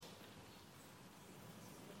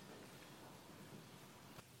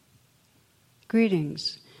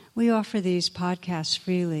Greetings. We offer these podcasts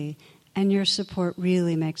freely, and your support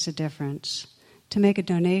really makes a difference. To make a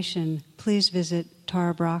donation, please visit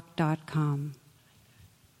tarabrach.com.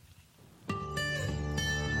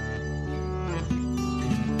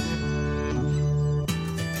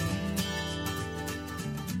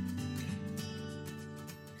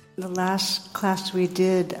 The last class we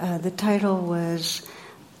did, the title was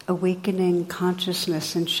Awakening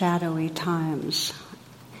Consciousness in Shadowy Times.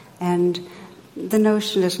 And the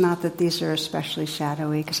notion is not that these are especially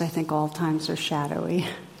shadowy, because I think all times are shadowy.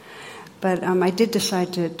 But I did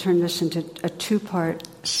decide to turn this into a two-part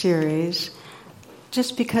series,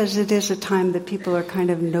 just because it is a time that people are kind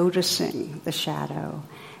of noticing the shadow.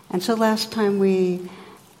 And so last time we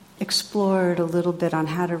explored a little bit on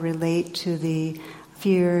how to relate to the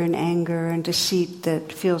fear and anger and deceit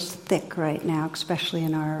that feels thick right now, especially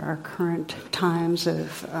in our current times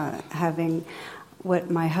of having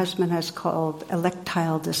what my husband has called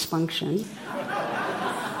electile dysfunction.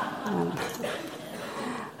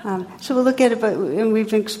 So we'll look at it, and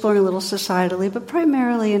we've been exploring a little societally, but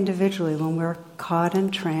primarily individually, when we're caught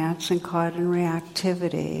in trance and caught in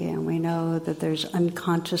reactivity, and we know that there's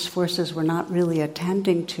unconscious forces we're not really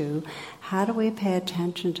attending to. How do we pay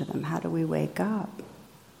attention to them? How do we wake up?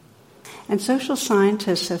 And social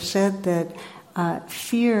scientists have said that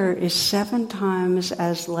fear is 7 times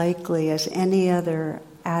as likely as any other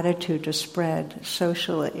attitude to spread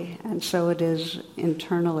socially, and so it is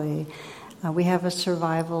internally. We have a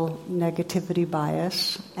survival negativity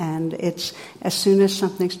bias, and it's as soon as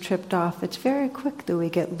something's tripped off, it's very quick that we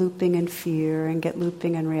get looping in fear and get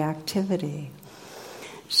looping in reactivity.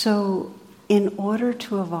 So in order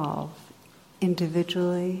to evolve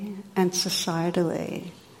individually and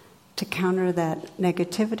societally, to counter that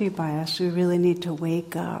negativity bias, we really need to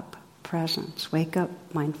wake up presence, wake up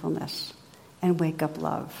mindfulness, and wake up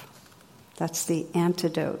love. That's the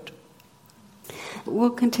antidote. We'll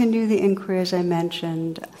continue the inquiry as I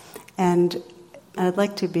mentioned, and I'd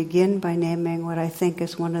like to begin by naming what I think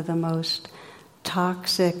is one of the most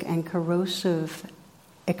toxic and corrosive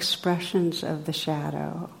expressions of the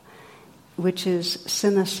shadow, which is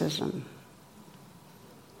cynicism.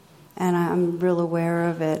 And I'm real aware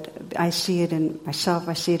of it. I see it in myself,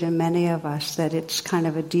 I see it in many of us, that it's kind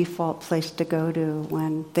of a default place to go to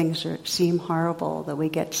when things seem horrible, that we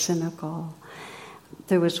get cynical.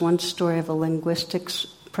 There was one story of a linguistics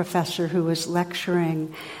professor who was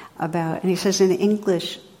lecturing about, and he says in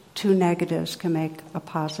English, 2 negatives can make a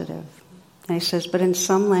positive. And he says, but in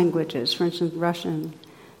some languages, for instance Russian,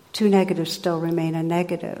 2 negatives still remain a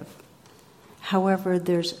negative. However,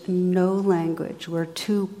 there's no language where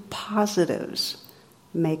 2 positives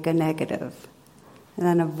make a negative. And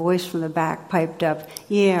then a voice from the back piped up,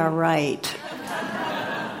 yeah, right.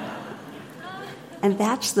 And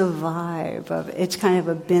that's the vibe of it. It's kind of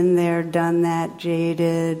a been there, done that,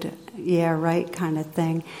 jaded, yeah, right kind of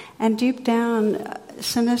thing. And deep down,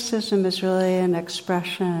 cynicism is really an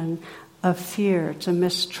expression of fear. It's a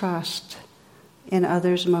mistrust in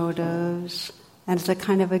others' motives. And it's a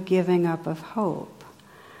kind of a giving up of hope.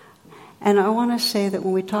 And I want to say that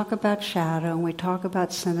when we talk about shadow, and we talk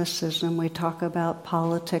about cynicism, we talk about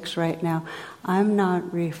politics right now, I'm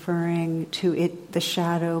not referring to it, the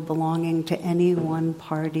shadow belonging to any one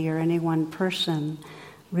party or any one person.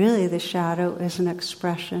 Really, the shadow is an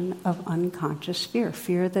expression of unconscious fear,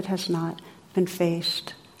 fear that has not been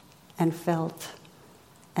faced and felt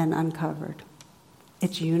and uncovered.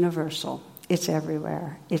 It's universal. It's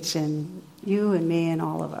everywhere. It's in you and me and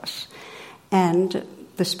all of us. And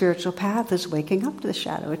the spiritual path is waking up to the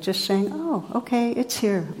shadow. It's just saying, oh, okay, it's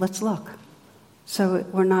here. Let's look. So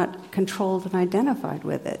we're not controlled and identified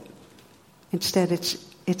with it. Instead,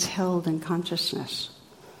 it's held in consciousness.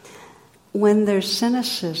 When there's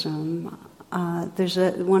cynicism,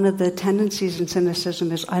 one of the tendencies in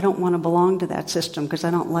cynicism is I don't want to belong to that system because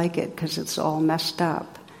I don't like it because it's all messed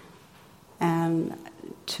up. And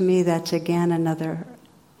to me, that's again another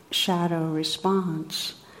shadow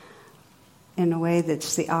response. In a way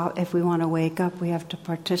that's if we want to wake up, we have to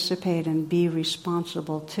participate and be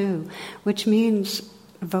responsible too, which means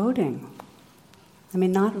voting. I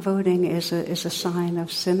mean, not voting is a sign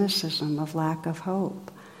of cynicism, of lack of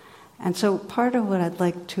hope. And so part of what I'd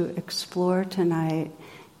like to explore tonight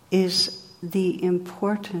is the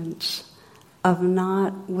importance of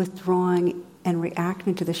not withdrawing and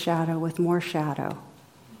reacting to the shadow with more shadow.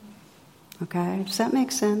 Okay? Does that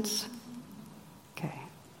make sense? Okay.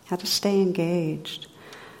 How to stay engaged.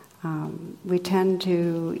 We tend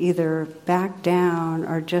to either back down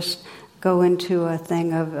or just go into a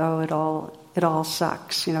thing of, it all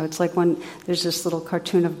sucks. It's like when there's this little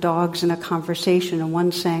cartoon of dogs in a conversation and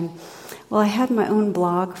one's saying, well, I had my own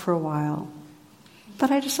blog for a while,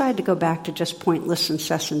 but I decided to go back to just pointless,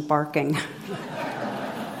 incessant barking.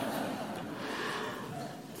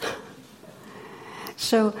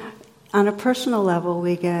 So on a personal level,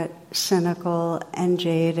 we get cynical and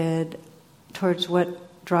jaded towards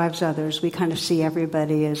what drives others. We kind of see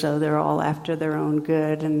everybody as though they're all after their own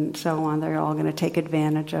good and so on. They're all going to take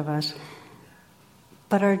advantage of us.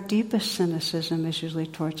 But our deepest cynicism is usually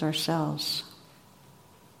towards ourselves.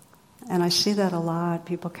 And I see that a lot.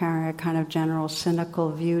 People carry a kind of general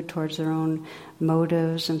cynical view towards their own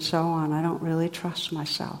motives and so on. I don't really trust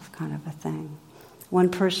myself, kind of a thing. One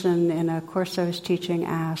person in a course I was teaching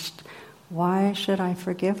asked, why should I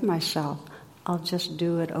forgive myself? I'll just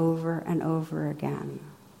do it over and over again.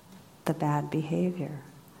 The bad behavior.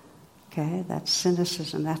 Okay, that's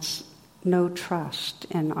cynicism. That's no trust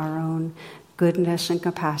in our own goodness and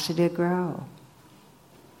capacity to grow.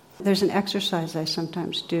 There's an exercise I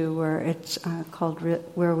sometimes do where it's called,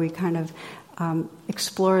 where we kind of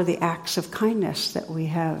explore the acts of kindness that we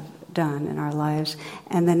have done in our lives,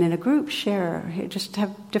 and then in a group just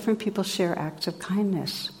have different people share acts of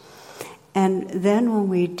kindness. And then when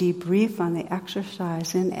we debrief on the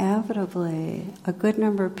exercise, inevitably a good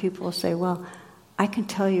number of people will say, well, I can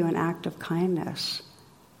tell you an act of kindness,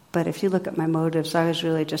 but if you look at my motives, I was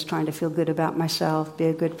really just trying to feel good about myself, be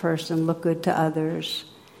a good person, look good to others.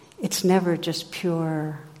 It's never just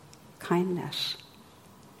pure kindness.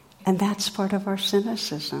 And that's part of our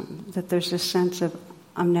cynicism, that there's this sense of,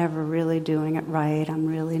 I'm never really doing it right, I'm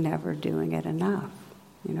really never doing it enough.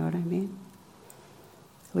 You know what I mean?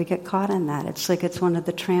 We get caught in that. It's like it's one of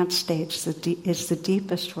the trance states that is the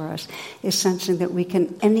deepest for us, is sensing that we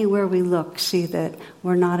can, anywhere we look, see that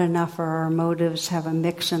we're not enough or our motives have a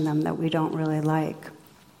mix in them that we don't really like.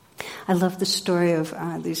 I love the story of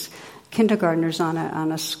these kindergartners on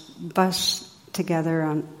a bus together.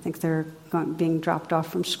 I think they're being dropped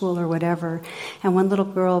off from school or whatever, and one little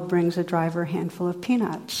girl brings a driver a handful of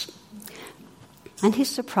peanuts. And he's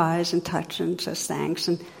surprised and touched and says thanks,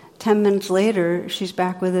 and 10 minutes later, she's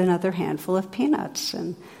back with another handful of peanuts.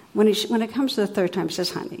 And when it comes to the third time, she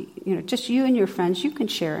says, honey, just you and your friends, you can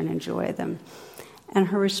share and enjoy them. And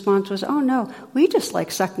her response was, oh no, we just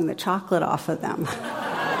like sucking the chocolate off of them.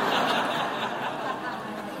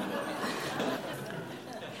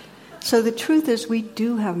 So the truth is we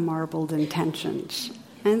do have marbled intentions.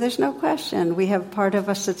 And there's no question. We have part of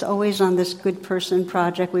us that's always on this good person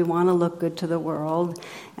project. We want to look good to the world.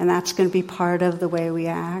 And that's going to be part of the way we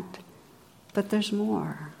act. But there's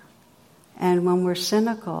more. And when we're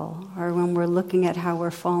cynical, or when we're looking at how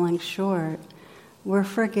we're falling short, we're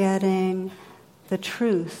forgetting the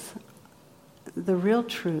truth, the real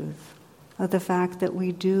truth of the fact that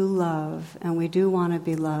we do love, and we do want to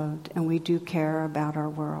be loved, and we do care about our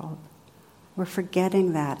world. We're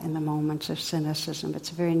forgetting that in the moments of cynicism.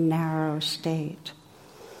 It's a very narrow state.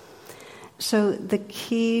 So the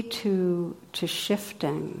key to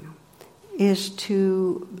shifting is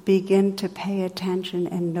to begin to pay attention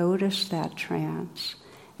and notice that trance,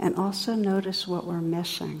 and also notice what we're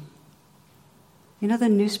missing. The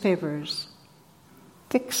newspapers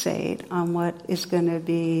fixate on what is going to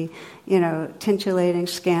be, titillating,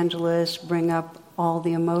 scandalous, bring up all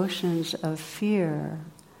the emotions of fear.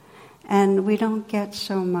 And we don't get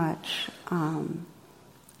so much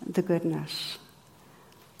the goodness.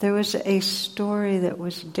 There was a story that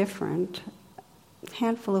was different a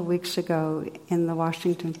handful of weeks ago in the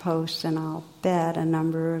Washington Post, and I'll bet a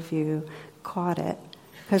number of you caught it,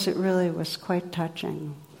 because it really was quite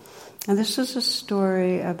touching. And this is a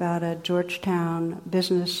story about a Georgetown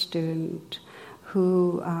business student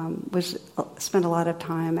who spent a lot of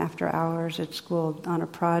time after hours at school on a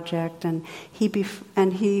project, and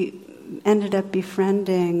he ended up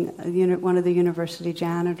befriending one of the university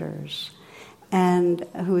janitors, and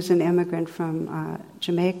who was an immigrant from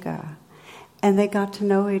Jamaica. And they got to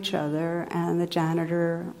know each other, and the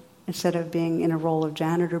janitor, instead of being in a role of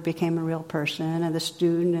janitor, became a real person, and the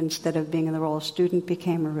student, instead of being in the role of student,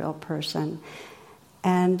 became a real person.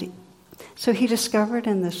 And so he discovered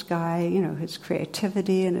in this guy, his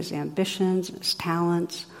creativity and his ambitions and his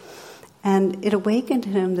talents. And it awakened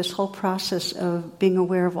in him this whole process of being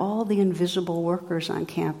aware of all the invisible workers on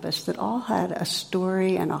campus that all had a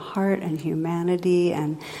story and a heart and humanity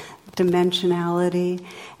and dimensionality.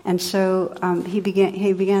 And so he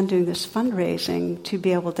began doing this fundraising to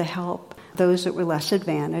be able to help those that were less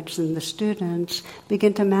advantaged than the students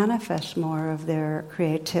begin to manifest more of their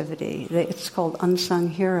creativity. It's called Unsung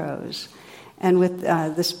Heroes. And with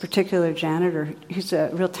this particular janitor, who's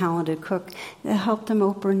a real talented cook, it helped him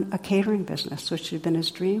open a catering business, which had been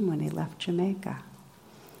his dream when he left Jamaica.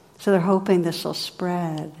 So they're hoping this will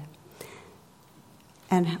spread.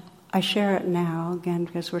 And I share it now, again,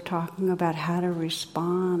 because we're talking about how to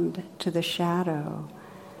respond to the shadow,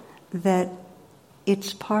 that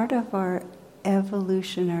it's part of our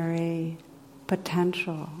evolutionary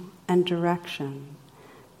potential and direction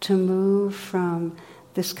to move from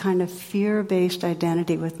this kind of fear-based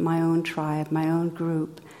identity with my own tribe, my own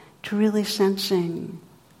group, to really sensing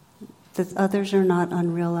that others are not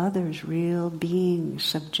unreal others, real beings,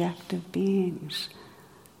 subjective beings,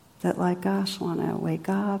 that like us want to wake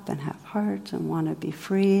up and have hearts and want to be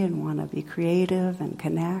free and want to be creative and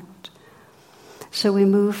connect. So we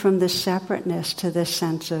move from this separateness to this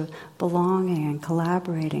sense of belonging and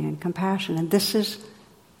collaborating and compassion. And this is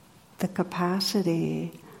the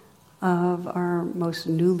capacity of our most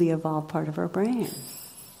newly evolved part of our brain.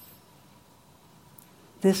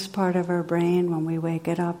 This part of our brain, when we wake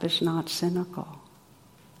it up, is not cynical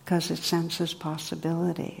because it senses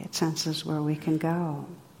possibility. It senses where we can go.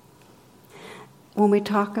 When we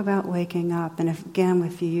talk about waking up, and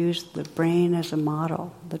if you use the brain as a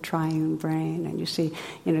model, the triune brain, and you see,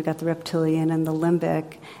 got the reptilian and the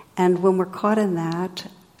limbic, and when we're caught in that,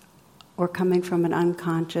 we're coming from an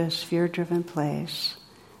unconscious, fear-driven place,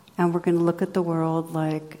 and we're going to look at the world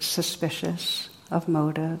like suspicious of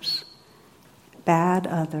motives, bad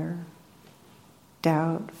other,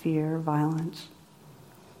 doubt, fear, violence.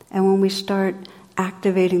 And when we start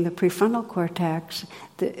activating the prefrontal cortex,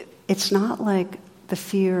 it's not like the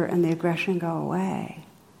fear and the aggression go away,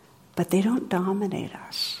 but they don't dominate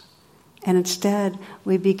us. And instead,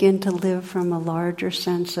 we begin to live from a larger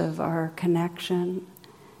sense of our connection,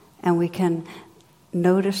 and we can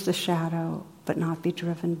notice the shadow but not be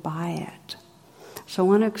driven by it. So I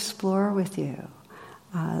want to explore with you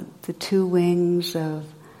the two wings of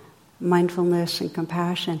mindfulness and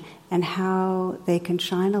compassion and how they can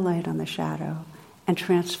shine a light on the shadow and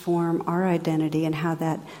transform our identity and how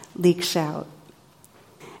that leaks out.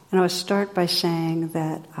 And I would start by saying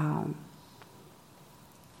that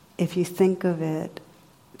if you think of it,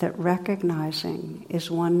 that recognizing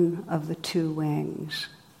is one of the two wings.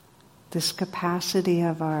 This capacity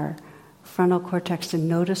of our frontal cortex to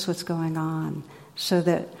notice what's going on so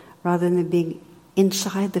that rather than being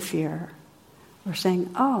inside the fear, we're saying,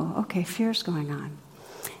 oh, okay, fear's going on.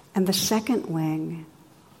 And the second wing,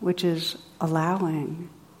 which is allowing,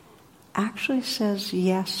 actually says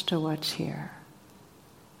yes to what's here.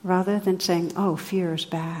 Rather than saying, oh, fear is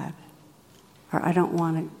bad, or I don't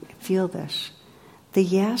want to feel this. The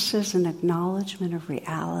yes is an acknowledgement of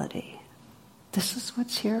reality. This is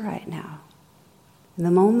what's here right now. In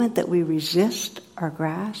the moment that we resist or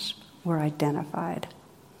grasp, we're identified.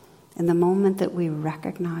 In the moment that we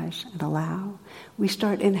recognize and allow, we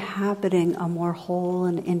start inhabiting a more whole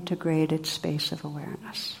and integrated space of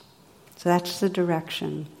awareness. So that's the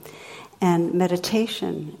direction. And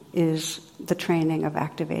meditation is the training of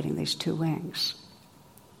activating these two wings.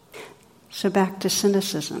 So back to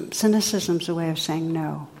cynicism. Cynicism's a way of saying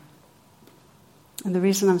no. And the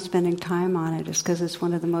reason I'm spending time on it is because it's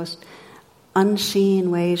one of the most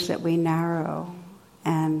unseen ways that we narrow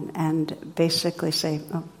and basically say,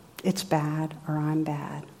 oh, it's bad or I'm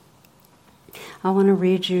bad. I want to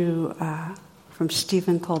read you from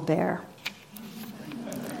Stephen Colbert.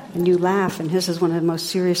 And you laugh, and his is one of the most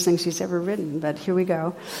serious things he's ever written, but here we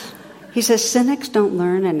go. He says, cynics don't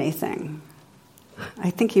learn anything. I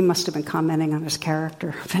think he must have been commenting on his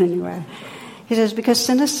character, but anyway. He says, because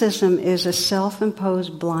cynicism is a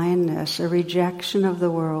self-imposed blindness, a rejection of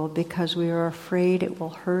the world because we are afraid it will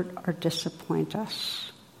hurt or disappoint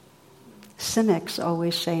us. Cynics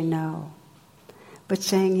always say no, but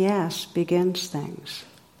saying yes begins things.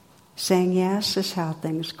 Saying yes is how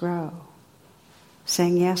things grow.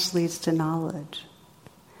 Saying yes leads to knowledge.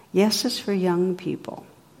 Yes is for young people,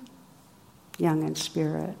 young in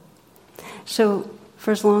spirit. So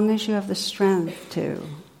for as long as you have the strength to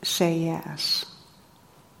say yes,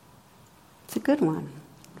 it's a good one,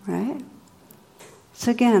 right?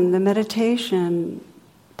 So again, the meditation,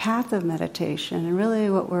 path of meditation, and really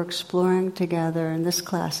what we're exploring together in this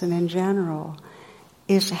class and in general,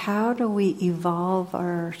 is how do we evolve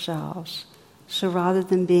ourselves. So rather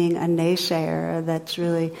than being a naysayer that's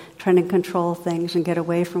really trying to control things and get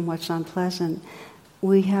away from what's unpleasant,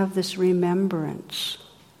 we have this remembrance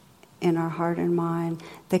in our heart and mind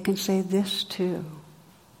that can say this too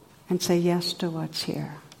and say yes to what's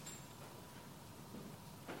here.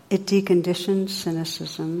 It deconditions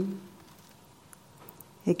cynicism.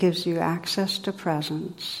 It gives you access to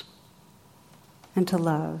presence. and to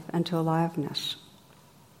love and to aliveness.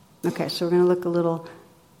 Okay, so we're going to look a little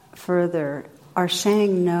further. Our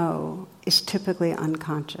saying no is typically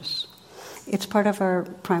unconscious. It's part of our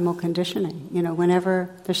primal conditioning. Whenever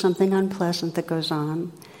there's something unpleasant that goes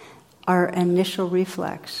on, our initial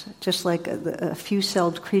reflex, just like a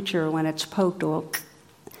few-celled creature when it's poked,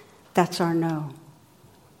 that's our no.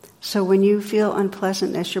 So when you feel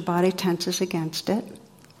unpleasantness, your body tenses against it,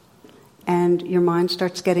 and your mind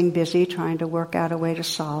starts getting busy trying to work out a way to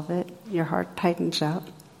solve it. Your heart tightens up,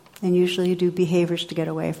 and usually you do behaviors to get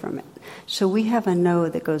away from it. So we have a no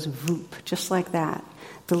that goes voop, just like that.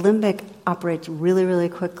 The limbic operates really, really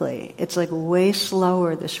quickly. It's like way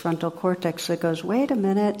slower, this frontal cortex that goes, wait a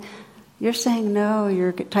minute, you're saying no,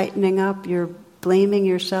 you're tightening up, you're blaming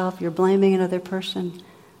yourself, you're blaming another person,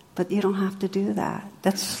 but you don't have to do that.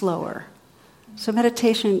 That's slower. So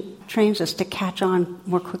meditation trains us to catch on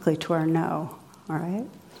more quickly to our no, all right?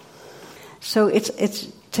 So it's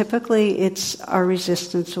typically our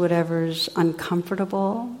resistance to whatever's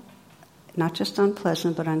uncomfortable, not just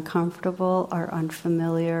unpleasant, but uncomfortable or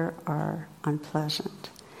unfamiliar or unpleasant.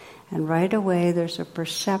 And right away there's a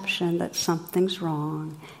perception that something's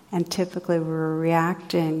wrong, and typically we're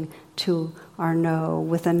reacting to our no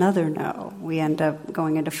with another no. We end up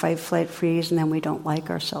going into fight, flight, freeze, and then we don't like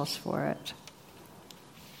ourselves for it.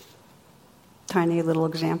 Tiny little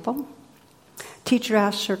example. Teacher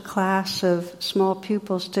asks her class of small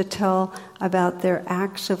pupils to tell about their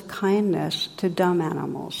acts of kindness to dumb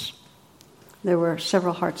animals. There were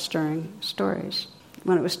several heart-stirring stories.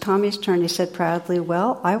 When it was Tommy's turn, he said proudly,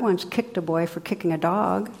 well, I once kicked a boy for kicking a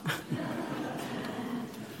dog.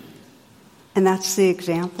 And that's the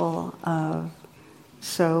example of,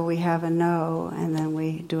 so we have a no, and then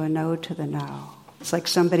we do a no to the no. It's like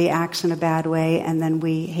somebody acts in a bad way, and then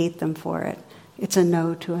we hate them for it. It's a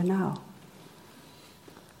no to a no.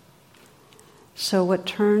 So what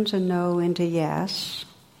turns a no into yes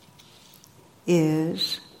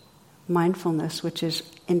is mindfulness, which is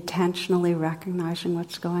intentionally recognizing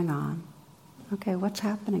what's going on. Okay, what's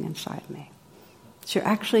happening inside me? So you're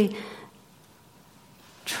actually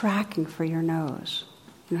tracking for your no's.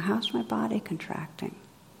 How's my body contracting?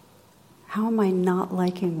 How am I not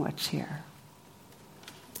liking what's here?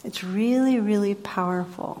 It's really, really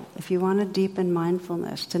powerful, if you want to deepen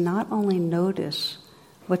mindfulness, to not only notice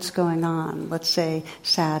what's going on, let's say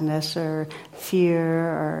sadness or fear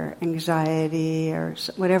or anxiety or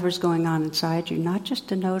whatever's going on inside you, not just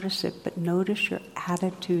to notice it, but notice your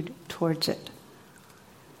attitude towards it.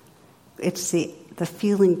 It's the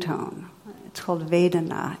feeling tone. It's called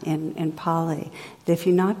Vedana in Pali. That if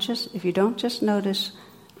you don't just notice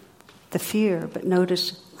the fear, but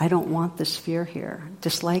notice, I don't want this fear here,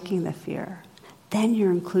 disliking the fear, then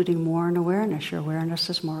you're including more in awareness. Your awareness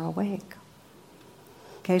is more awake.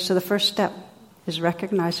 Okay, so the first step is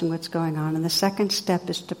recognizing what's going on, and the second step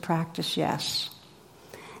is to practice yes.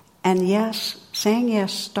 And yes, saying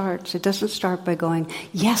yes it doesn't start by going,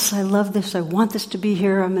 yes, I love this, I want this to be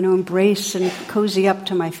here, I'm going to embrace and cozy up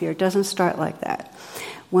to my fear. It doesn't start like that.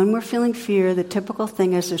 When we're feeling fear, the typical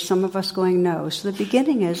thing is there's some of us going no. So the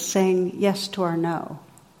beginning is saying yes to our no.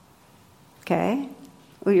 Okay?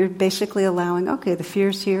 Well, you're basically allowing, okay, the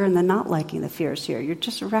fear's here, and then not liking the fear's here. You're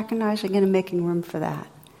just recognizing it and making room for that.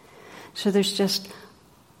 So there's just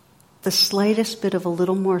the slightest bit of a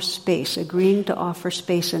little more space, agreeing to offer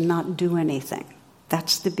space and not do anything.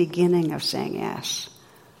 That's the beginning of saying yes.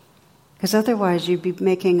 Because otherwise you'd be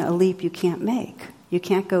making a leap you can't make. You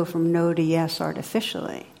can't go from no to yes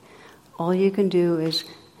artificially. All you can do is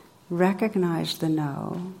recognize the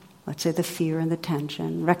no, let's say the fear and the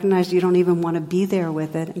tension, recognize you don't even want to be there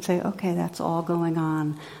with it, and say, okay, that's all going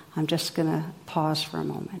on. I'm just going to pause for a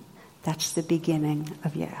moment. That's the beginning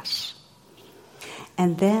of yes.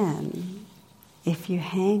 And then, if you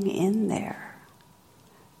hang in there,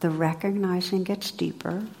 the recognizing gets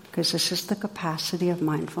deeper, because this is the capacity of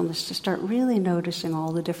mindfulness to start really noticing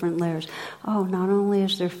all the different layers. Oh, not only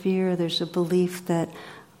is there fear, there's a belief that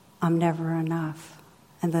I'm never enough,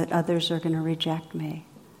 and that others are going to reject me.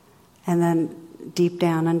 And then deep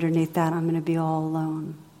down underneath that, I'm going to be all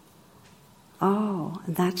alone. Oh,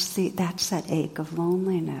 and that's that ache of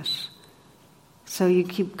loneliness. So you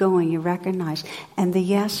keep going, you recognize. And the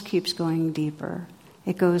yes keeps going deeper.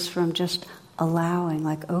 It goes from just allowing,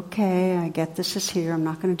 like, okay, I get this is here, I'm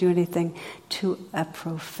not going to do anything, to a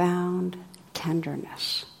profound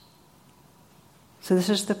tenderness. So this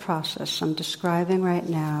is the process I'm describing right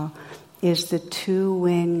now, is the two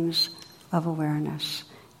wings of awareness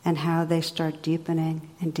and how they start deepening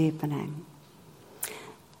and deepening.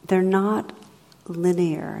 They're not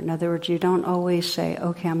linear. In other words, you don't always say,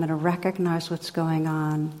 okay, I'm going to recognize what's going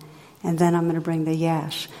on, And then I'm going to bring the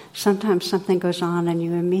yes. Sometimes something goes on and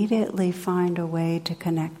you immediately find a way to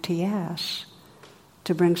connect to yes,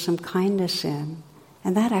 to bring some kindness in.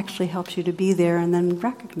 And that actually helps you to be there and then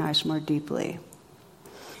recognize more deeply.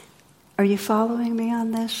 Are you following me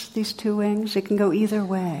on this, these two wings? It can go either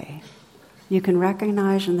way. You can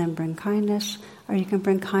recognize and then bring kindness, or you can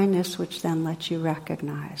bring kindness which then lets you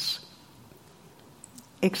recognize.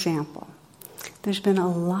 Example. There's been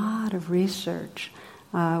a lot of research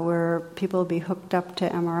where people will be hooked up to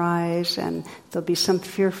MRIs and there'll be some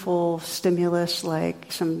fearful stimulus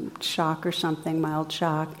like some shock or something, mild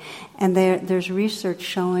shock. And there's research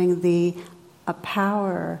showing the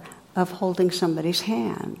power of holding somebody's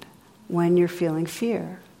hand when you're feeling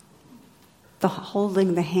fear. The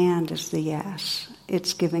holding the hand is the yes.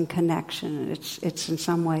 It's giving connection. It's in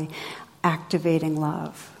some way activating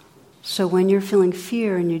love. So when you're feeling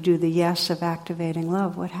fear and you do the yes of activating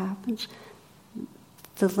love, what happens?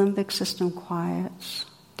 The limbic system quiets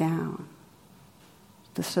down.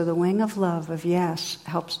 So the wing of love, of yes,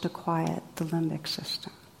 helps to quiet the limbic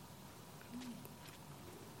system.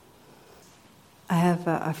 I have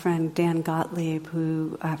a friend, Dan Gottlieb,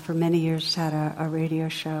 who for many years had a radio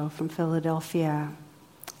show from Philadelphia.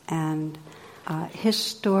 And his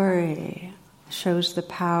story shows the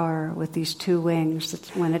power with these two wings.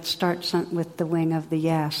 When it starts with the wing of the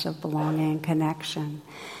yes, of belonging and connection.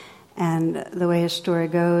 And the way his story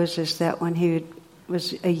goes is that when he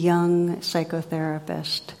was a young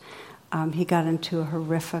psychotherapist, he got into a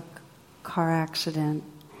horrific car accident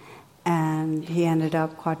and he ended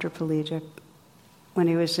up quadriplegic. When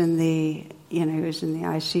he was in the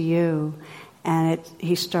ICU, and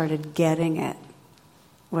he started getting it,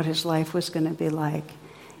 what his life was going to be like.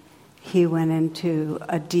 He went into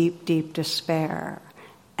a deep, deep despair,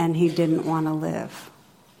 and he didn't want to live.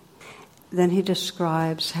 Then he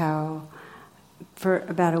describes how, for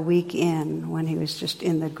about a week in, when he was just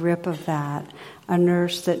in the grip of that, a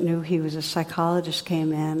nurse that knew he was a psychologist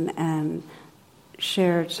came in and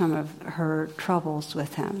shared some of her troubles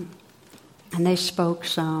with him. And they spoke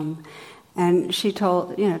some, and she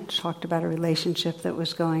talked about a relationship that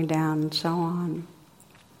was going down and so on.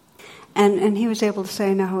 And he was able to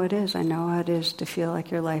say, I know how it is. I know how it is to feel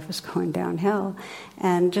like your life is going downhill.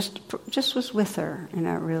 And just was with her in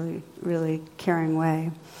a really, really caring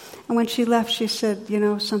way. And when she left, she said,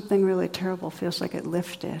 something really terrible feels like it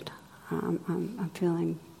lifted. I'm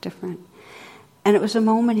feeling different. And it was a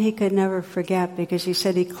moment he could never forget, because he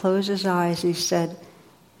said he closed his eyes and he said,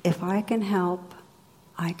 if I can help,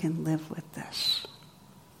 I can live with this.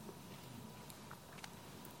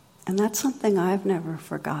 And that's something I've never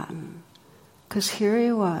forgotten. Because here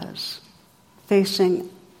he was, facing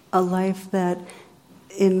a life that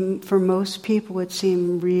for most people would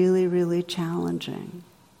seem really, really challenging.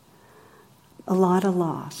 A lot of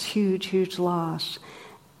loss, huge, huge loss.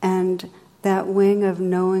 And that wing of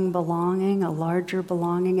knowing belonging, a larger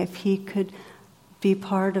belonging, if he could be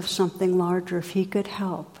part of something larger, if he could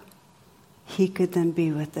help, he could then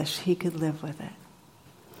be with this, he could live with it.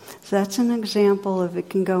 So that's an example of it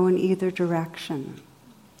can go in either direction.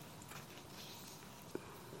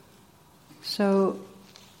 So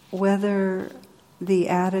whether the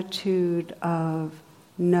attitude of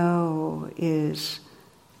no is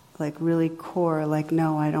like really core, like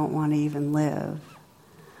no, I don't want to even live,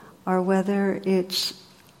 or whether it's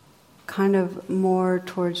kind of more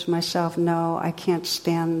towards myself, no, I can't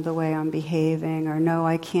stand the way I'm behaving, or no,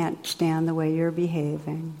 I can't stand the way you're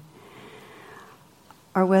behaving.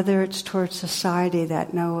 Or whether it's towards society,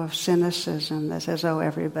 that no of cynicism that says, oh,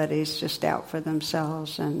 everybody's just out for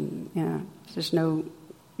themselves and, there's no,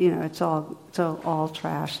 it's all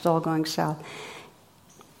trash, it's all going south.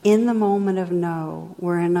 In the moment of no,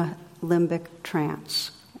 we're in a limbic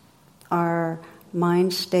trance. Our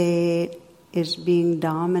mind state is being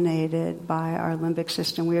dominated by our limbic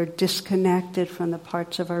system. We are disconnected from the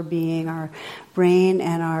parts of our being, our brain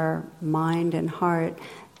and our mind and heart,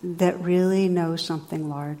 that really know something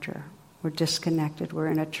larger. We're disconnected. We're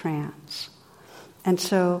in a trance. And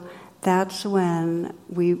so that's when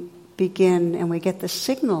we begin and we get the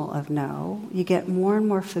signal of no. You get more and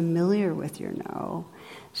more familiar with your no.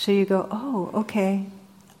 So you go, oh, okay,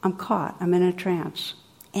 I'm caught. I'm in a trance.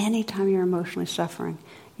 Anytime you're emotionally suffering,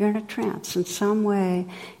 you're in a trance. In some way,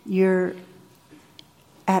 you're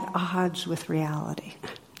at odds with reality.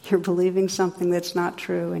 You're believing something that's not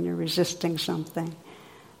true and you're resisting something.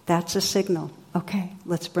 That's a signal. Okay,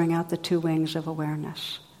 let's bring out the two wings of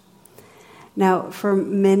awareness. Now, for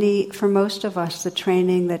most of us, the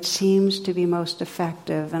training that seems to be most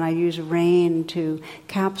effective, and I use rain to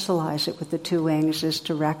capsulize it with the two wings, is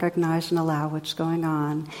to recognize and allow what's going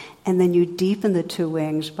on. And then you deepen the two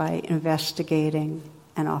wings by investigating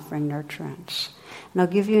and offering nurturance. And I'll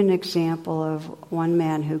give you an example of one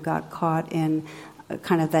man who got caught in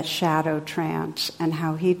kind of that shadow trance and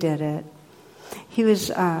how he did it. He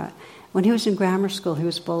was, when he was in grammar school, he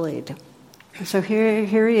was bullied. So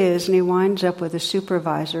here he is, and he winds up with a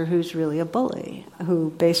supervisor who's really a bully,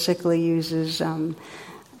 who basically uses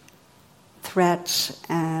threats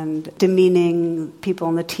and demeaning people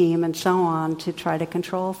on the team and so on to try to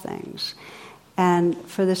control things. And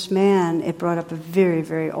for this man, it brought up a very,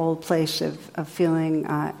 very old place of feeling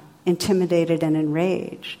intimidated and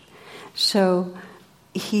enraged. So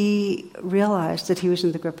he realized that he was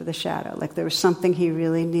in the grip of the shadow, like there was something he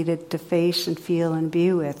really needed to face and feel and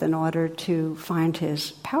be with in order to find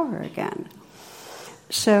his power again.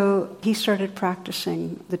 So he started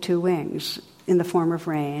practicing the two wings in the form of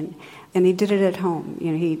rain, and he did it at home.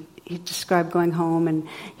 You know, he described going home, and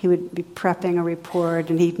he would be prepping a report,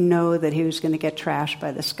 and he'd know that he was going to get trashed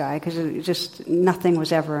by this guy because just nothing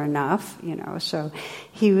was ever enough, you know. So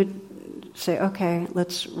he would say, okay,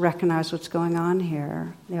 let's recognize what's going on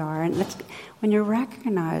here. And when you're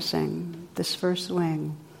recognizing this first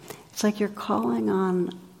wing, it's like you're calling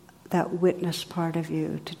on that witness part of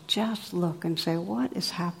you to just look and say, what is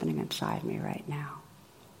happening inside me right now?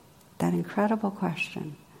 That incredible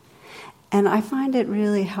question. And I find it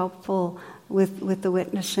really helpful with the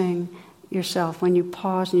witnessing yourself, when you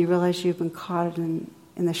pause and you realize you've been caught in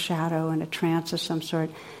the shadow, in a trance of some sort,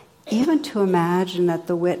 even to imagine that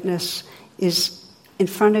the witness is in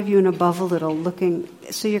front of you and above a little, looking.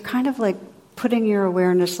 So you're kind of like putting your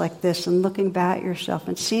awareness like this and looking back at yourself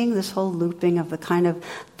and seeing this whole looping of the kind of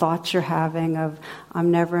thoughts you're having of, I'm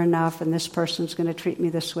never enough, and this person's going to treat me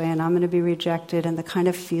this way, and I'm going to be rejected, and the kind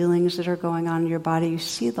of feelings that are going on in your body. You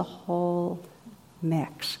see the whole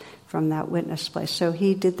mix from that witness place. So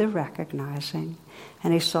he did the recognizing,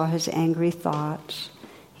 and he saw his angry thoughts.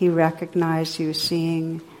 He recognized he was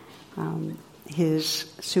seeing his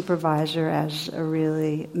supervisor as a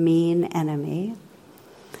really mean enemy,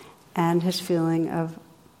 and his feeling of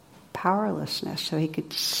powerlessness. So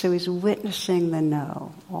he's witnessing the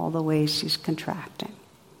no, all the ways he's contracting.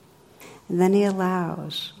 And then he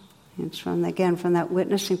allows. It's from that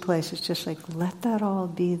witnessing place, it's just like, let that all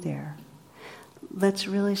be there. Let's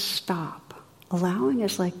really stop. Allowing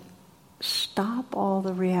is like, stop all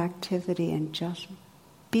the reactivity and just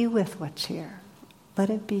be with what's here. Let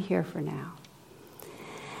it be here for now.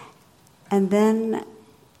 And then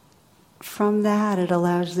from that, it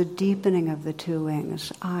allows the deepening of the two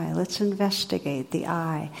wings. Let's investigate the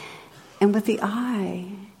I. And with the I,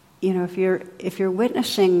 you know, if you're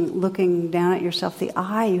witnessing, looking down at yourself, the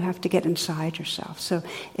I, you have to get inside yourself. So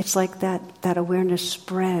it's like that awareness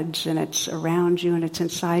spreads, and it's around you and it's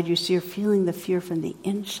inside you. So you're feeling the fear from the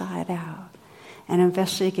inside out and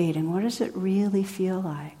investigating, what does it really feel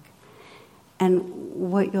like? And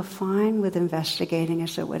what you'll find with investigating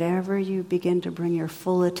is that whatever you begin to bring your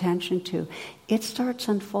full attention to, it starts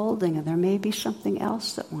unfolding, and there may be something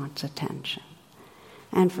else that wants attention.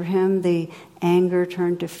 And for him, the anger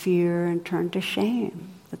turned to fear and turned to shame,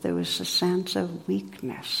 that there was a sense of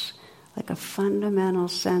weakness, like a fundamental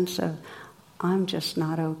sense of, I'm just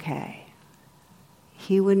not okay.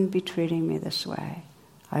 He wouldn't be treating me this way.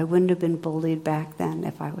 I wouldn't have been bullied back then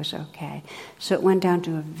if I was okay. So it went down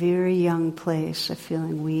to a very young place of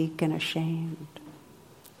feeling weak and ashamed.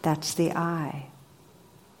 That's the I.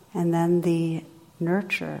 And then the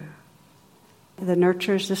nurture. The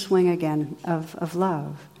nurture is this wing again of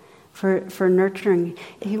love. For nurturing,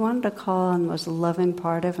 he wanted to call on the most loving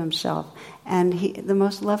part of himself. And the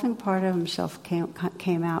most loving part of himself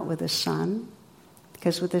came out with his son.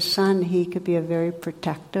 Because with his son, he could be a very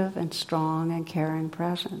protective and strong and caring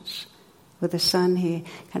presence. With his son, he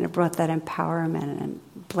kind of brought that empowerment and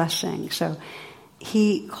blessing. So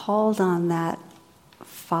he called on that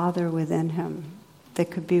father within him that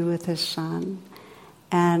could be with his son,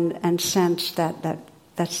 and sensed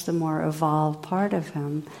that's the more evolved part of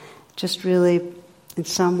him, just really in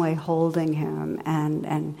some way holding him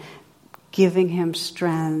and giving him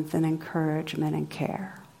strength and encouragement and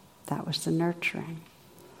care. That was the nurturing.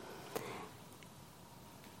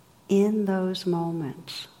 In those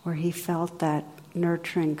moments where he felt that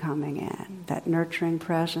nurturing coming in, that nurturing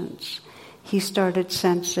presence, he started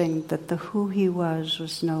sensing that the who he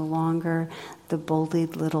was no longer the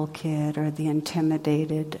bullied little kid or the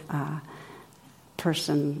intimidated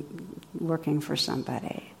person working for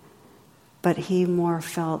somebody. but he more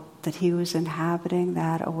felt that he was inhabiting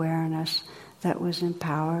that awareness that was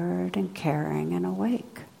empowered and caring and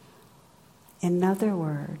awake. In other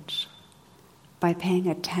words, by paying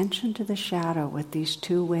attention to the shadow with these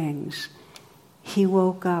two wings, he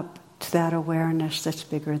woke up to that awareness that's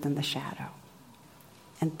bigger than the shadow.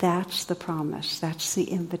 And that's the promise, that's the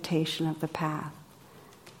invitation of the path.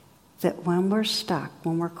 That when we're stuck,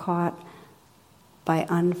 when we're caught by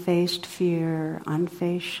unfaced fear,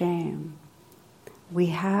 unfaced shame, we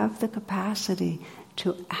have the capacity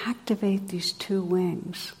to activate these two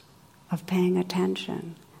wings of paying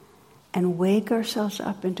attention and wake ourselves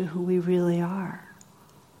up into who we really are.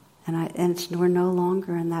 And we're no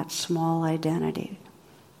longer in that small identity,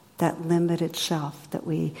 that limited self that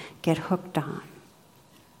we get hooked on.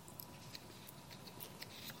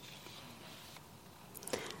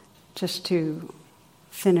 Just to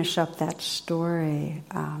finish up that story,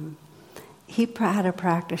 he had to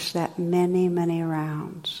practice that many, many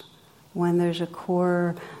rounds. When there's a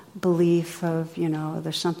core belief of,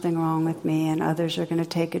 there's something wrong with me and others are going to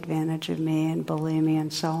take advantage of me and bully me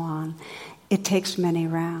and so on, it takes many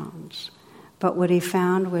rounds. But what he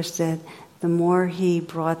found was that the more he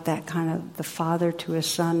brought that kind of the father to his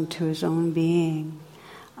son, to his own being,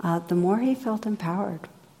 the more he felt empowered.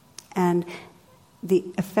 And the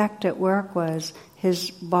effect at work was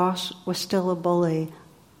his boss was still a bully,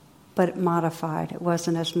 but it modified. It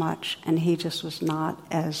wasn't as much, and he just was not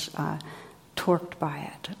as torqued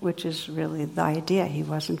by it, which is really the idea. He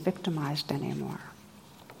wasn't victimized anymore.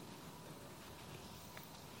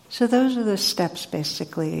 So those are the steps,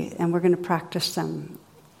 basically, and we're going to practice them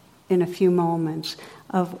in a few moments,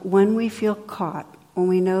 of when we feel caught, when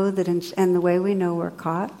we know that, and the way we know we're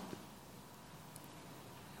caught,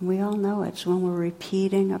 we all know it's when we're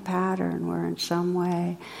repeating a pattern, where in some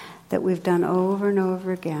way that we've done over and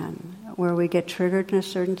over again, where we get triggered in a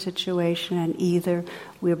certain situation and either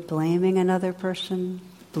we're blaming another person,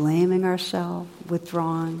 blaming ourselves,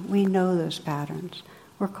 withdrawn. We know those patterns.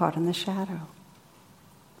 We're caught in the shadow.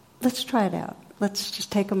 Let's try it out. Let's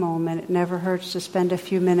just take a moment. It never hurts to spend a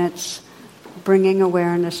few minutes bringing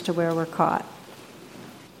awareness to where we're caught.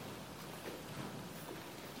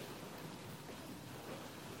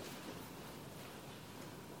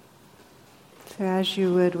 So as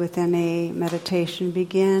you would with any meditation,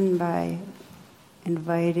 begin by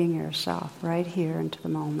inviting yourself right here into the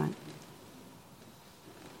moment.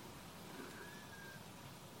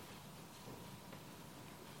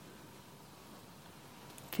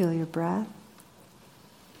 Feel your breath.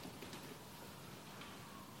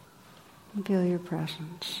 And feel your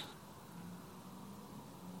presence.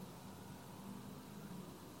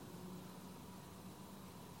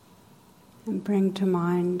 And bring to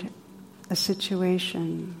mind a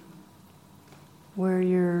situation where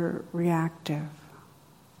you're reactive,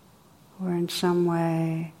 where in some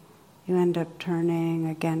way you end up turning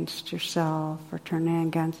against yourself or turning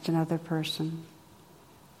against another person.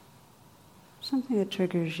 Something that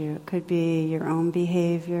triggers you. It could be your own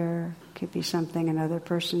behavior, it could be something another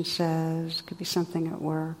person says, it could be something at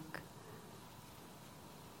work.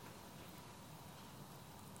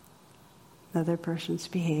 Another person's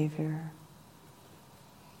behavior.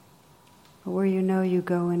 But where you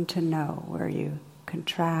go into know, where you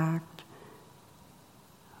contract,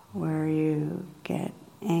 where you get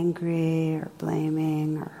angry or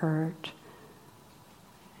blaming or hurt,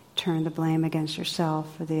 turn the blame against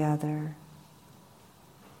yourself or the other.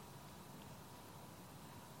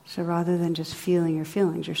 So rather than just feeling your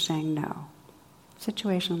feelings, you're saying no.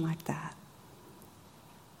 Situation like that.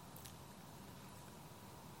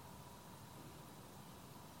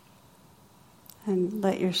 And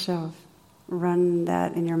let yourself run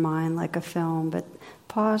that in your mind like a film, but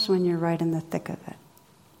pause when you're right in the thick of it.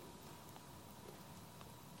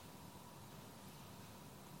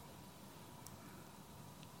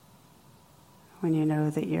 When you know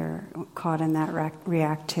that you're caught in that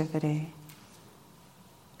reactivity,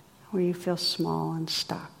 where you feel small and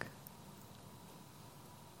stuck.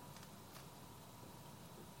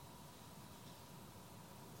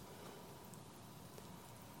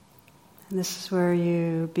 And this is where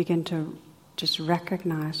you begin to just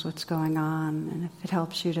recognize what's going on, and if it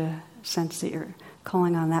helps you to sense that you're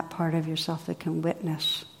calling on that part of yourself that can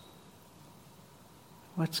witness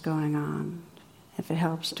what's going on. If it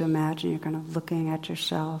helps to imagine you're kind of looking at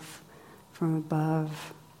yourself from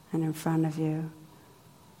above and in front of you,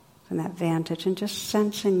 from that vantage, and just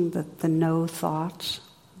sensing the no thoughts,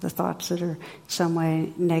 the thoughts that are in some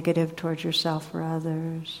way negative towards yourself or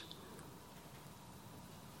others.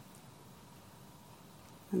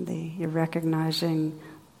 And you're recognizing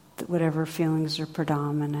that whatever feelings are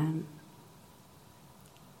predominant.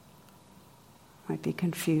 Might be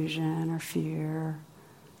confusion or fear,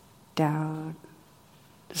 doubt,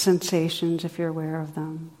 sensations if you're aware of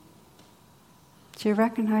them. So you're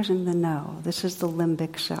recognizing the no. This is the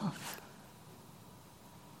limbic self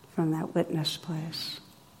from that witness place.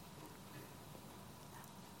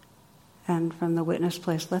 And from the witness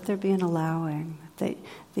place, let there be an allowing. That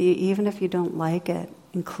even if you don't like it,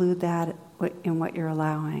 include that in what you're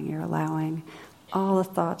allowing. You're allowing all the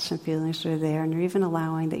thoughts and feelings that are there, and you're even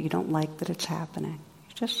allowing that you don't like that it's happening.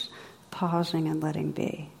 You're just pausing and letting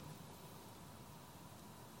be.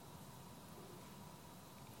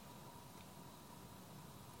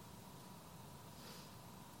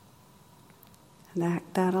 And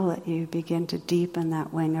that'll let you begin to deepen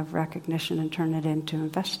that wing of recognition and turn it into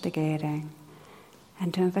investigating.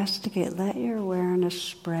 And to investigate, let your awareness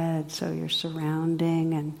spread so you're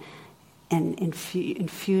surrounding and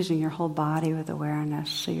infusing your whole body with awareness,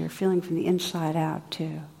 so you're feeling from the inside out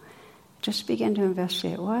too. Just begin to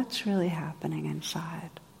investigate what's really happening inside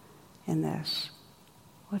in this.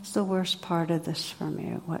 What's the worst part of this for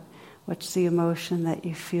me? What's the emotion that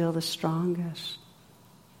you feel the strongest?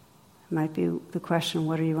 It might be the question,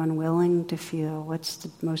 what are you unwilling to feel? What's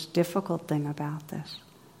the most difficult thing about this?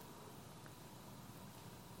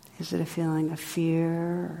 Is it a feeling of fear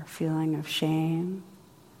or a feeling of shame?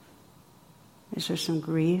 Is there some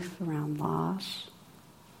grief around loss?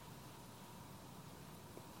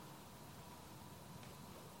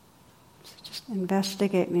 So just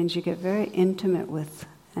investigate means you get very intimate with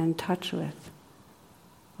and in touch with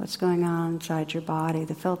what's going on inside your body,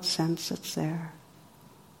 the felt sense that's there.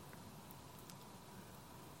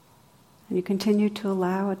 And you continue to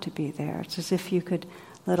allow it to be there. It's as if you could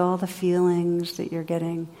let all the feelings that you're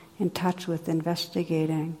getting in touch with,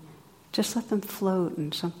 investigating, just let them float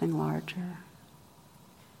in something larger.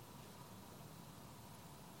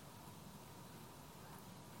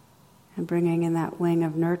 And bringing in that wing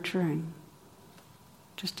of nurturing,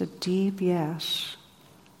 just a deep yes,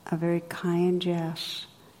 a very kind yes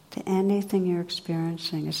to anything you're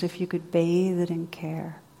experiencing, as if you could bathe it in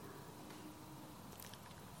care.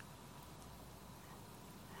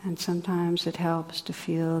 And sometimes it helps to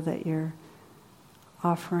feel that you're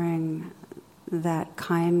offering that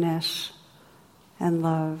kindness and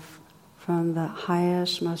love from the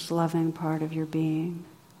highest, most loving part of your being,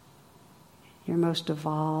 your most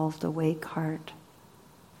evolved, awake heart.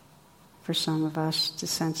 For some of us, the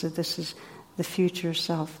sense that this is the future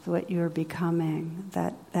self, what you're becoming,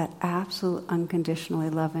 that absolute, unconditionally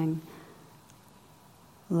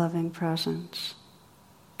loving presence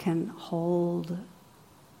can hold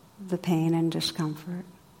the pain and discomfort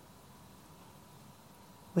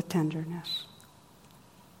with tenderness.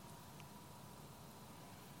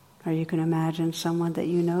 Or you can imagine someone that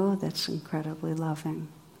you know that's incredibly loving,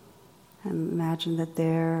 and imagine that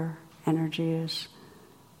their energy is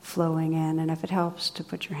flowing in, and if it helps to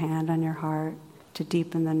put your hand on your heart to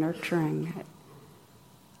deepen the nurturing,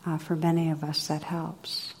 for many of us that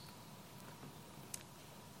helps.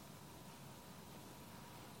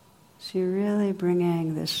 So you're really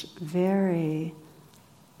bringing this very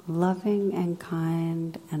loving and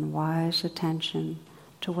kind and wise attention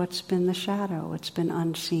to what's been the shadow, what's been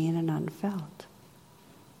unseen and unfelt.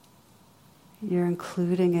 You're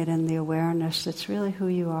including it in the awareness that's really who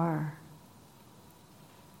you are.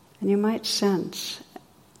 And you might sense,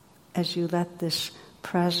 as you let this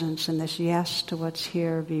presence and this yes to what's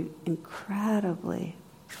here be incredibly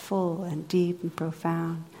full and deep and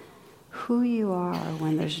profound, who you are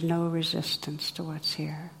when there's no resistance to what's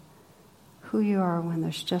here. Who you are when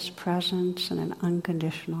there's just presence and an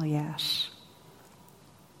unconditional yes.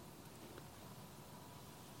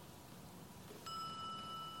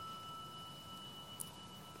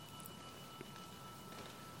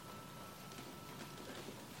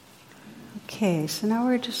 Okay, so now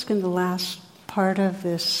we're just going to, the last part of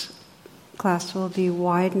this class will be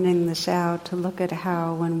widening this out to look at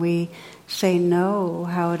how when we say no,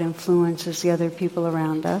 how it influences the other people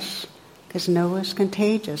around us. Because no is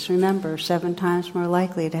contagious. Remember, 7 times more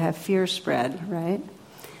likely to have fear spread, right?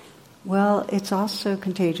 Well, it's also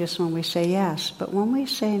contagious when we say yes. But when we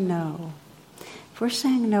say no, if we're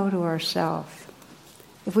saying no to ourselves,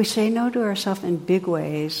 if we say no to ourselves in big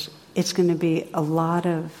ways, it's going to be a lot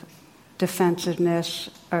of defensiveness,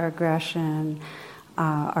 our aggression,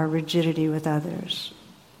 our rigidity with others.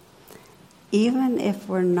 Even if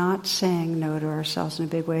we're not saying no to ourselves in a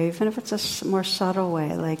big way, even if it's a more subtle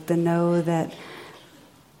way, like the no that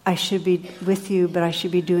I should be with you, but I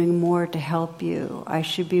should be doing more to help you. I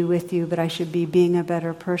should be with you, but I should be being a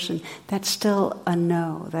better person. That's still a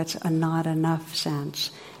no. That's a not enough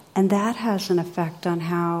sense. And that has an effect on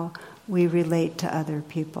how we relate to other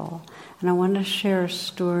people. And I want to share a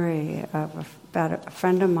story about a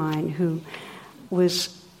friend of mine who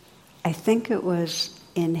was, I think it was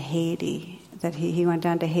in Haiti, that he went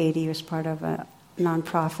down to Haiti. He was part of a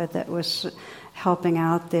nonprofit that was helping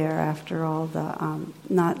out there after all the,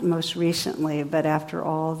 not most recently, but after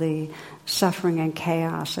all the suffering and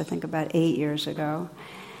chaos, I think about 8 years ago.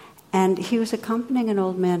 And he was accompanying an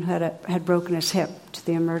old man who had broken his hip to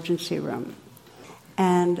the emergency room.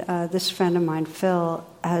 And this friend of mine, Phil,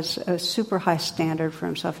 has a super high standard for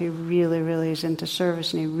himself. He really, really is into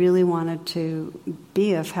service, and he really wanted to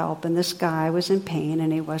be of help. And this guy was in pain,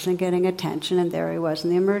 and he wasn't getting attention, and there he was in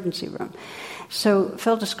the emergency room. So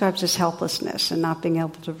Phil describes his helplessness and not being able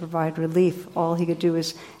to provide relief. All he could do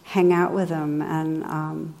was hang out with him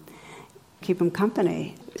and keep him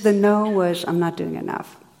company. The no was, I'm not doing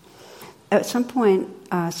enough. At some point,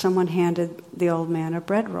 someone handed the old man a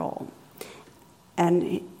bread roll.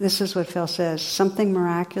 And this is what Phil says: something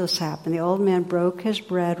miraculous happened. The old man broke his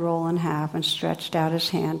bread roll in half and stretched out his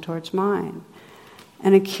hand towards mine.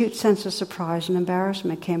 An acute sense of surprise and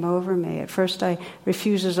embarrassment came over me. At first I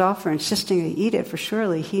refused his offer, insisting to eat it, for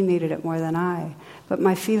surely he needed it more than I. But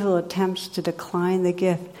my feeble attempts to decline the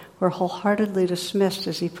gift were wholeheartedly dismissed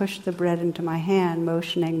as he pushed the bread into my hand,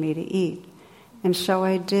 motioning me to eat. And so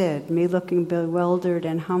I did, me looking bewildered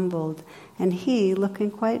and humbled, and he looking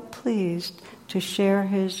quite pleased to share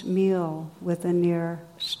his meal with a near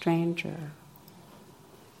stranger.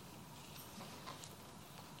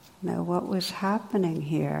 Now, what was happening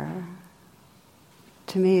here,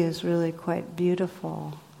 to me, is really quite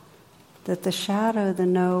beautiful. That the shadow, the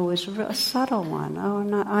no, was a subtle one.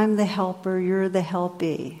 Oh, I'm the helper, you're the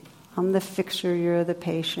helpee. I'm the fixer, you're the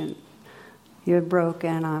patient. You're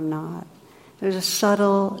broken, I'm not. There's a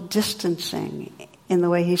subtle distancing in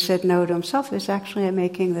the way he said no to himself. It was actually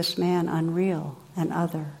making this man unreal and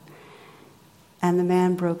other. And the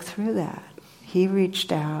man broke through that. He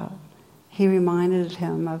reached out. He reminded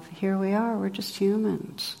him of, here we are, we're just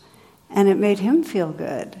humans. And it made him feel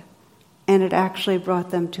good. And it actually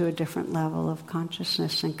brought them to a different level of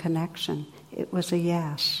consciousness and connection. It was a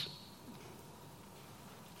yes.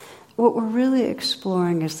 What we're really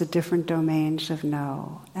exploring is the different domains of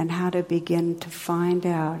no, and how to begin to find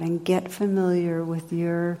out and get familiar with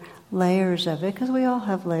your layers of it, because we all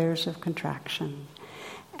have layers of contraction.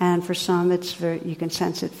 And for some, you can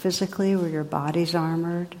sense it physically, where your body's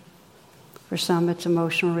armored. For some, it's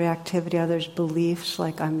emotional reactivity, others beliefs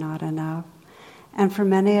like I'm not enough. And for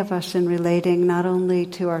many of us, in relating not only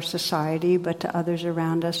to our society but to others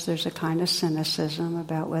around us, there's a kind of cynicism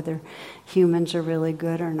about whether humans are really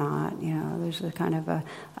good or not. You know, there's a kind of a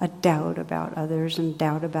doubt about others and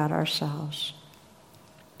doubt about ourselves.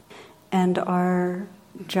 And our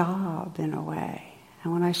job, in a way,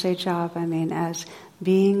 and when I say job, I mean as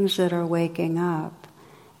beings that are waking up,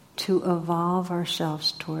 to evolve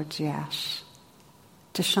ourselves towards yes,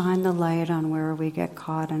 to shine the light on where we get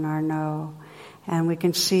caught in our no. And we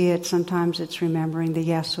can see it, sometimes it's remembering the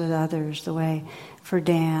yes with others, the way for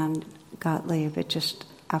Dan Gottlieb, it just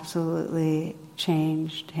absolutely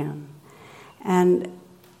changed him. And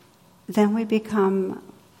then we become,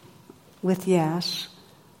 with yes,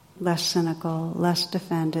 less cynical, less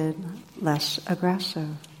defended, less aggressive.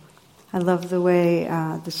 I love the way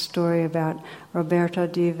the story about Roberto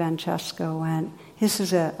Di Francesco went. This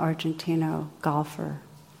is an Argentino golfer.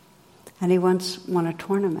 And he once won a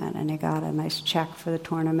tournament, and he got a nice check for the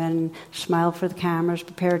tournament, and smiled for the cameras,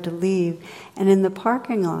 prepared to leave. And in the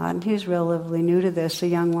parking lot, and he was relatively new to this, a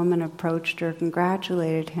young woman approached her,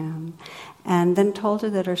 congratulated him, and then told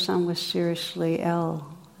her that her son was seriously ill,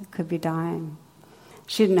 could be dying.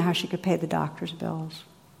 She didn't know how she could pay the doctor's bills.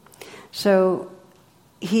 So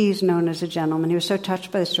he's known as a gentleman. He was so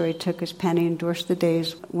touched by the story, he took his penny, endorsed the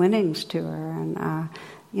day's winnings to her, and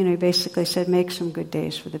he basically said, make some good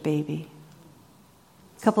days for the baby.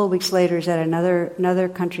 A couple of weeks later, he's at another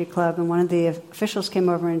country club, and one of the officials came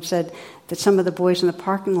over and said that some of the boys in the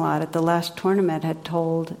parking lot at the last tournament had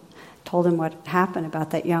told him what happened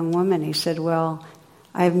about that young woman. He said, well,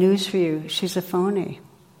 I have news for you. She's a phony.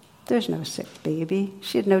 There's no sick baby.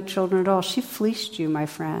 She had no children at all. She fleeced you, my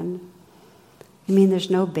friend. You mean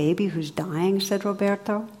there's no baby who's dying, said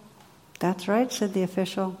Roberto. That's right, said the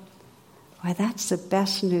official. Why, that's the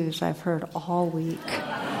best news I've heard all week.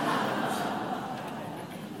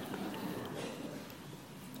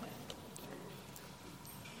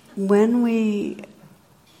 When we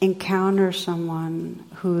encounter someone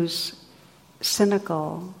who's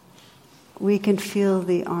cynical, we can feel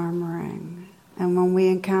the armoring. And when we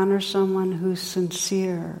encounter someone who's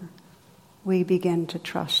sincere, we begin to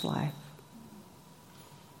trust life.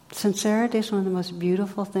 Sincerity is one of the most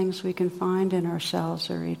beautiful things we can find in ourselves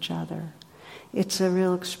or each other. It's a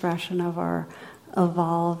real expression of our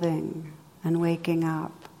evolving and waking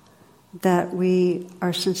up. That we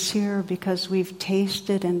are sincere because we've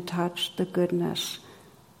tasted and touched the goodness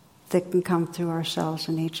that can come through ourselves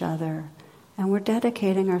and each other. And we're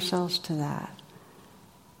dedicating ourselves to that.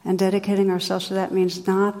 And dedicating ourselves to that means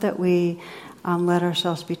not that we let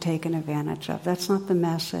ourselves be taken advantage of. That's not the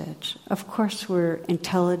message. Of course we're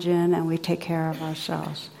intelligent and we take care of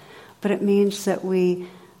ourselves. But it means that we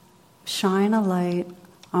shine a light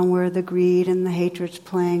on where the greed and the hatred's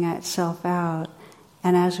playing itself out.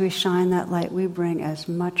 And as we shine that light, we bring as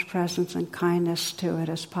much presence and kindness to it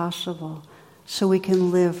as possible so we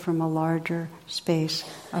can live from a larger space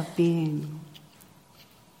of being.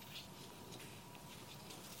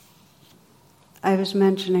 I was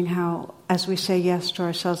mentioning how as we say yes to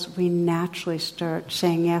ourselves, we naturally start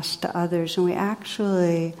saying yes to others, and we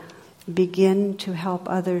actually begin to help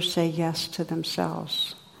others say yes to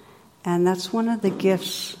themselves. And that's one of the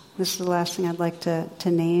gifts, this is the last thing I'd like to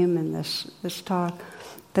name in this talk,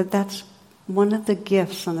 that's one of the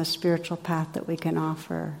gifts on the spiritual path that we can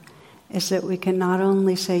offer, is that we can not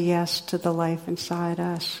only say yes to the life inside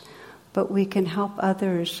us, but we can help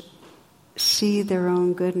others see their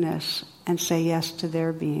own goodness and say yes to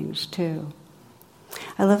their beings too.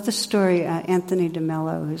 I love the story, Anthony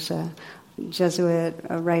DeMello, who's a Jesuit,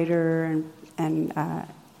 a writer and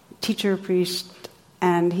teacher, priest,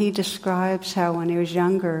 and he describes how when he was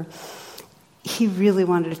younger, he really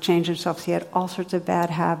wanted to change himself. He had all sorts of bad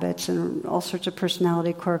habits and all sorts of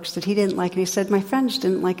personality quirks that he didn't like. And he said, my friends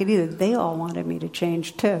didn't like it either. They all wanted me to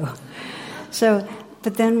change too.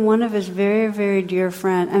 But then one of his very, very dear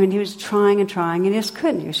friends, he was trying and he just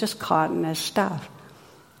couldn't. He was just caught in his stuff.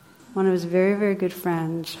 One of his very, very good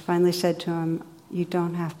friends finally said to him, you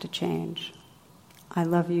don't have to change. I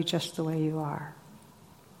love you just the way you are.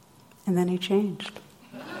 And then he changed.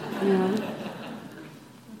 And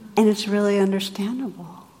it's really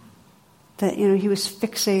understandable that, he was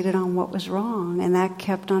fixated on what was wrong, and that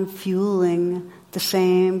kept on fueling the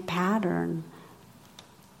same pattern.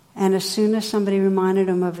 And as soon as somebody reminded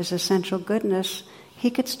him of his essential goodness,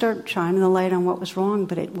 he could start shining the light on what was wrong,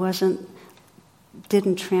 but it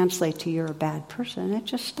didn't translate to you're a bad person. It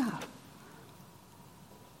just stopped.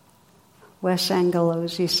 Wes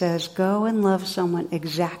Angelosi says, go and love someone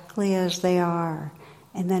exactly as they are,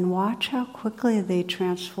 and then watch how quickly they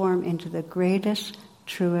transform into the greatest,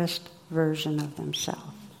 truest version of themselves.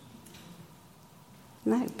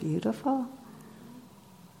 Isn't that beautiful?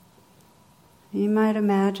 You might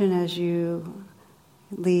imagine as you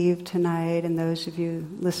leave tonight, and those of you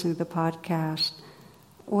listening to the podcast,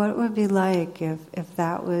 what it would be like if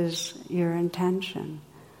that was your intention,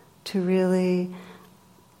 to really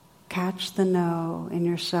catch the no in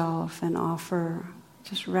yourself and offer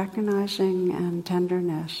just recognizing and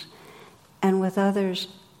tenderness, and with others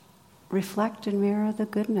reflect and mirror the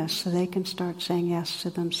goodness so they can start saying yes to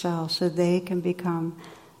themselves, so they can become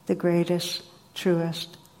the greatest,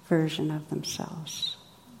 truest version of themselves.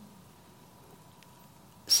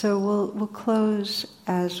 So we'll close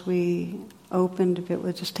as we opened a bit.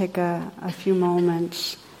 We'll just take a few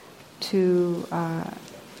moments to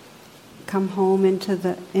come home into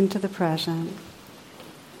the present.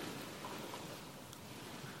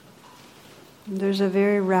 There's a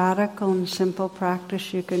very radical and simple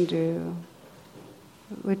practice you can do,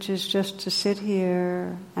 which is just to sit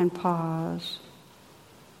here and pause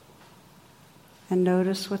and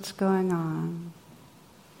notice what's going on.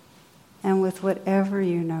 And with whatever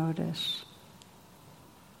you notice,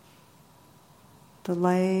 the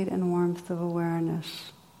light and warmth of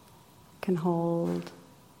awareness can hold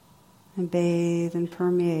and bathe and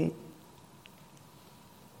permeate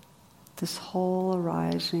this whole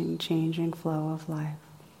arising, changing flow of life.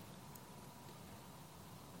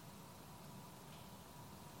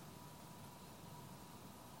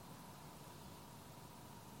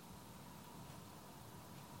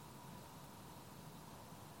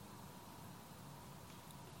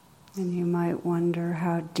 And you might wonder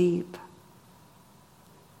how deep,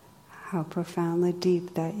 how profoundly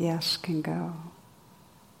deep that yes can go.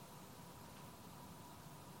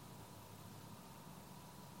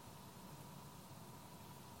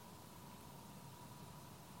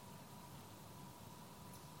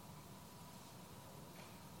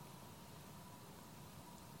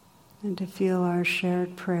 And to feel our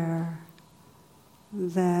shared prayer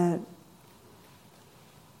that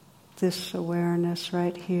this awareness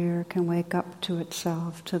right here can wake up to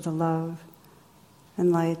itself, to the love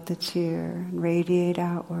and light that's here, and radiate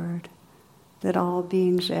outward, that all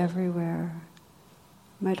beings everywhere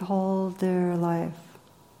might hold their life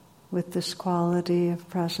with this quality of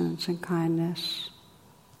presence and kindness.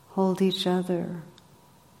 Hold each other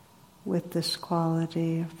with this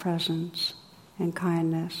quality of presence and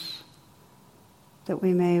kindness, that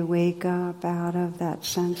we may wake up out of that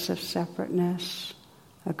sense of separateness,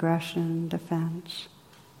 aggression, defense,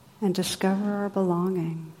 and discover our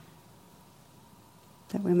belonging,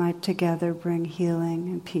 that we might together bring healing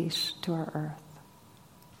and peace to our earth.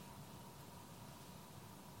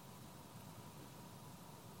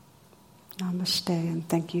 Namaste, and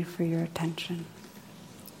thank you for your attention.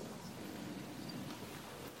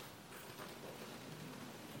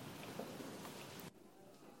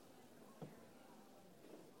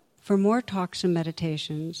 For more talks and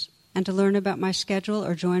meditations, and to learn about my schedule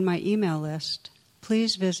or join my email list,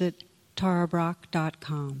 please visit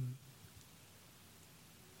tarabrach.com.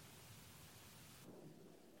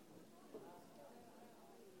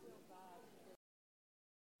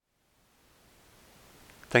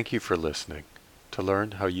 Thank you for listening. To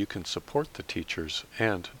learn how you can support the teachers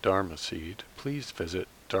and Dharma Seed, please visit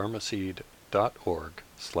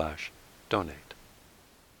dharmaseed.org/donate.